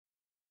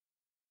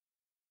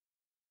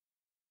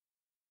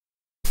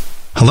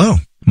Hello,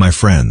 my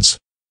friends.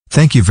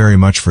 Thank you very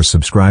much for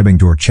subscribing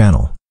to our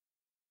channel.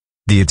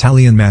 The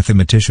Italian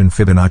mathematician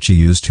Fibonacci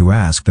used to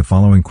ask the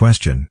following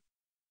question.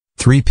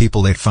 3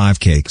 people ate 5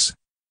 cakes.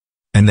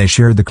 And they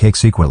shared the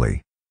cakes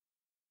equally.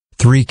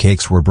 3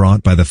 cakes were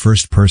brought by the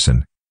first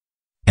person.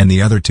 And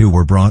the other 2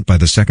 were brought by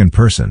the second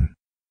person.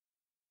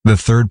 The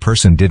third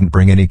person didn't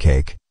bring any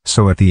cake,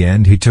 so at the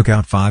end he took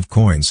out 5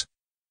 coins.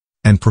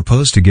 And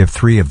proposed to give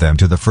 3 of them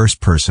to the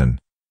first person.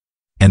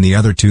 And the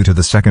other 2 to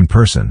the second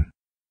person.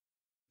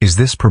 Is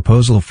this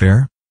proposal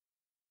fair?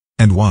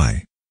 And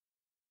why?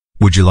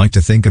 Would you like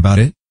to think about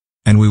it?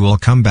 And we will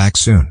come back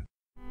soon.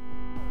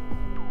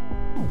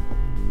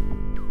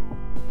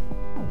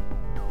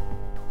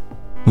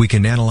 We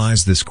can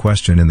analyze this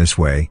question in this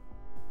way.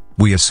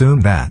 We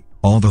assume that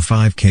all the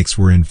 5 cakes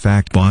were in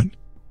fact bought.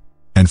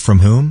 And from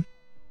whom?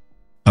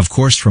 Of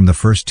course from the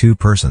first 2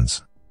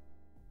 persons.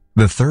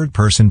 The third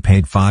person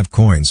paid 5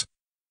 coins.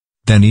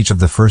 Then each of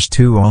the first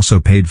 2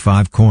 also paid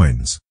 5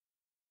 coins.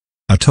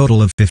 A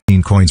total of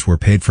 15 coins were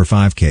paid for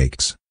 5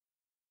 cakes.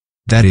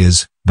 That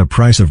is, the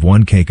price of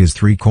 1 cake is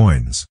 3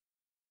 coins.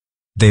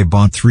 They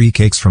bought 3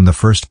 cakes from the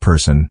first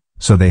person,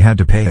 so they had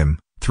to pay him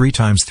 3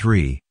 times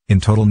 3,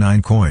 in total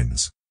 9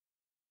 coins.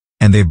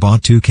 And they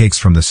bought 2 cakes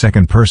from the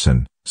second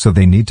person, so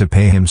they need to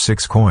pay him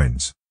 6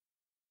 coins.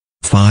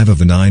 5 of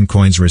the 9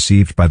 coins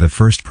received by the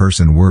first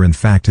person were in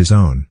fact his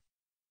own.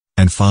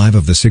 And 5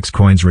 of the 6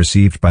 coins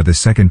received by the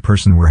second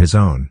person were his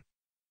own.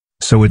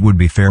 So it would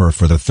be fairer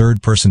for the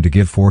third person to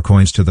give 4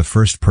 coins to the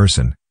first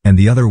person, and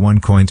the other 1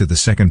 coin to the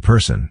second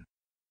person.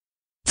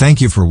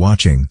 Thank you for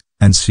watching,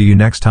 and see you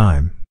next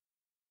time.